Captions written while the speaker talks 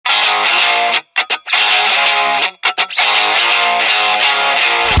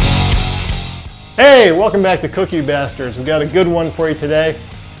Hey, welcome back to Cook You Bastards. We got a good one for you today.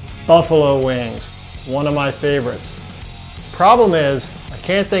 Buffalo wings, one of my favorites. Problem is, I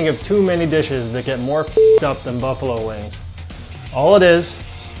can't think of too many dishes that get more f***ed up than buffalo wings. All it is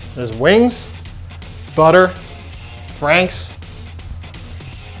wings, butter, franks,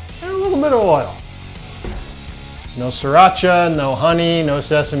 and a little bit of oil. No sriracha, no honey, no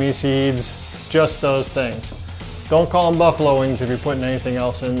sesame seeds, just those things. Don't call them buffalo wings if you're putting anything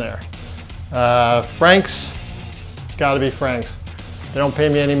else in there. Franks, it's gotta be Franks. They don't pay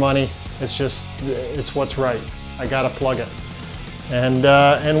me any money. It's just, it's what's right. I gotta plug it.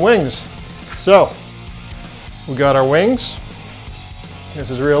 And wings. So, we got our wings. This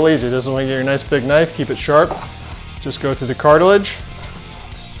is real easy. This is when you get your nice big knife, keep it sharp. Just go through the cartilage.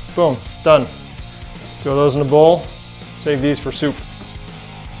 Boom, done. Throw those in a bowl. Save these for soup.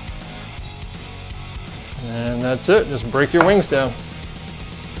 And that's it, just break your wings down.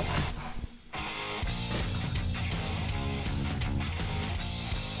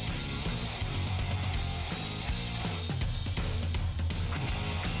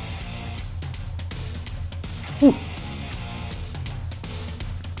 Whew.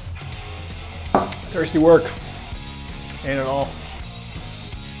 Thirsty work, ain't it all?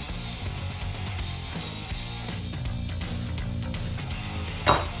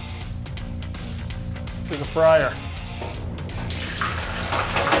 To the fryer.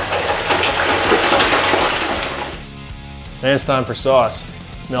 And it's time for sauce.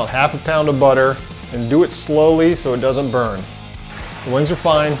 Melt half a pound of butter and do it slowly so it doesn't burn. The wings are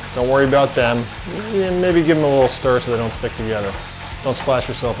fine, don't worry about them. And maybe give them a little stir so they don't stick together. Don't splash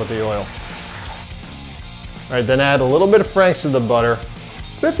yourself with the oil. All right, then add a little bit of Franks to the butter.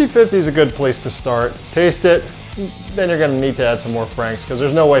 50-50 is a good place to start. Taste it, then you're gonna need to add some more Franks because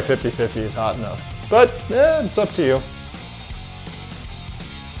there's no way 50-50 is hot enough. But it's up to you.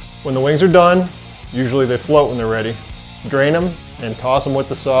 When the wings are done, usually they float when they're ready. Drain them and toss them with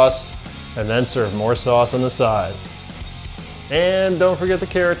the sauce and then serve more sauce on the side. And don't forget the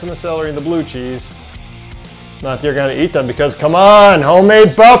carrots and the celery and the blue cheese. Not that you're gonna eat them because come on,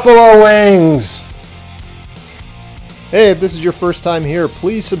 homemade buffalo wings! Hey, if this is your first time here,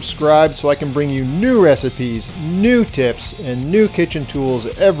 please subscribe so I can bring you new recipes, new tips, and new kitchen tools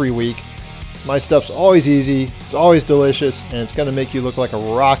every week. My stuff's always easy, it's always delicious, and it's gonna make you look like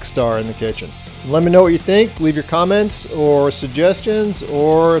a rock star in the kitchen. Let me know what you think, leave your comments or suggestions,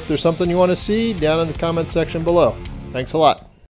 or if there's something you wanna see, down in the comments section below. Thanks a lot.